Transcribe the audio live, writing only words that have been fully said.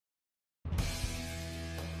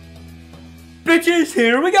bitches,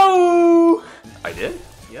 here we go! I did?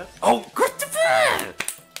 Yep. Oh, Christopher!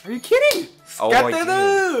 Are you kidding? Oh, I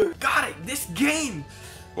did. Got it. This game.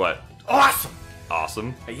 What? Awesome.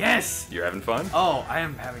 Awesome. Yes. You're having fun? Oh, I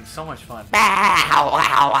am having so much fun.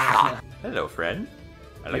 Hello, friend.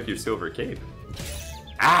 I like your silver cape.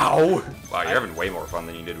 Ow! Wow, you're having way more fun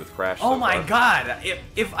than you did with Crash. Oh so my far. god.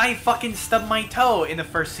 If I fucking stubbed my toe in the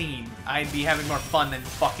first scene, I'd be having more fun than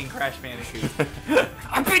fucking Crash Bandicoot.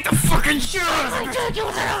 I beat the fucking shit out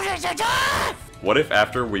of it. What if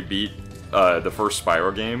after we beat the first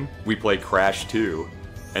Spyro game, we play Crash 2,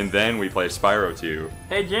 and then we play Spyro 2?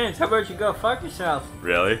 Hey, James, how about you go fuck yourself?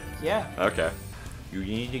 Really? Yeah. Okay. You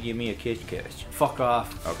need to give me a kiss. Fuck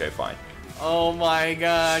off. Okay, fine. Oh my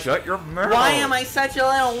gosh. Shut your mouth. Why am I such a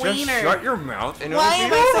little Just wiener? shut your mouth and Why it'll am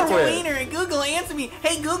be I such over a with. wiener? Google, answer me.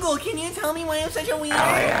 Hey Google, can you tell me why I'm such a wiener?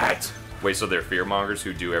 Elliot! Wait, so they're fearmongers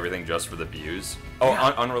who do everything just for the views? Oh,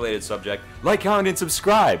 Yeah. unrelated subject. Like, comment, and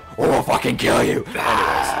subscribe, or we'll fucking kill you.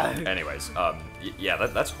 Anyways, yeah,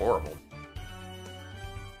 that's horrible.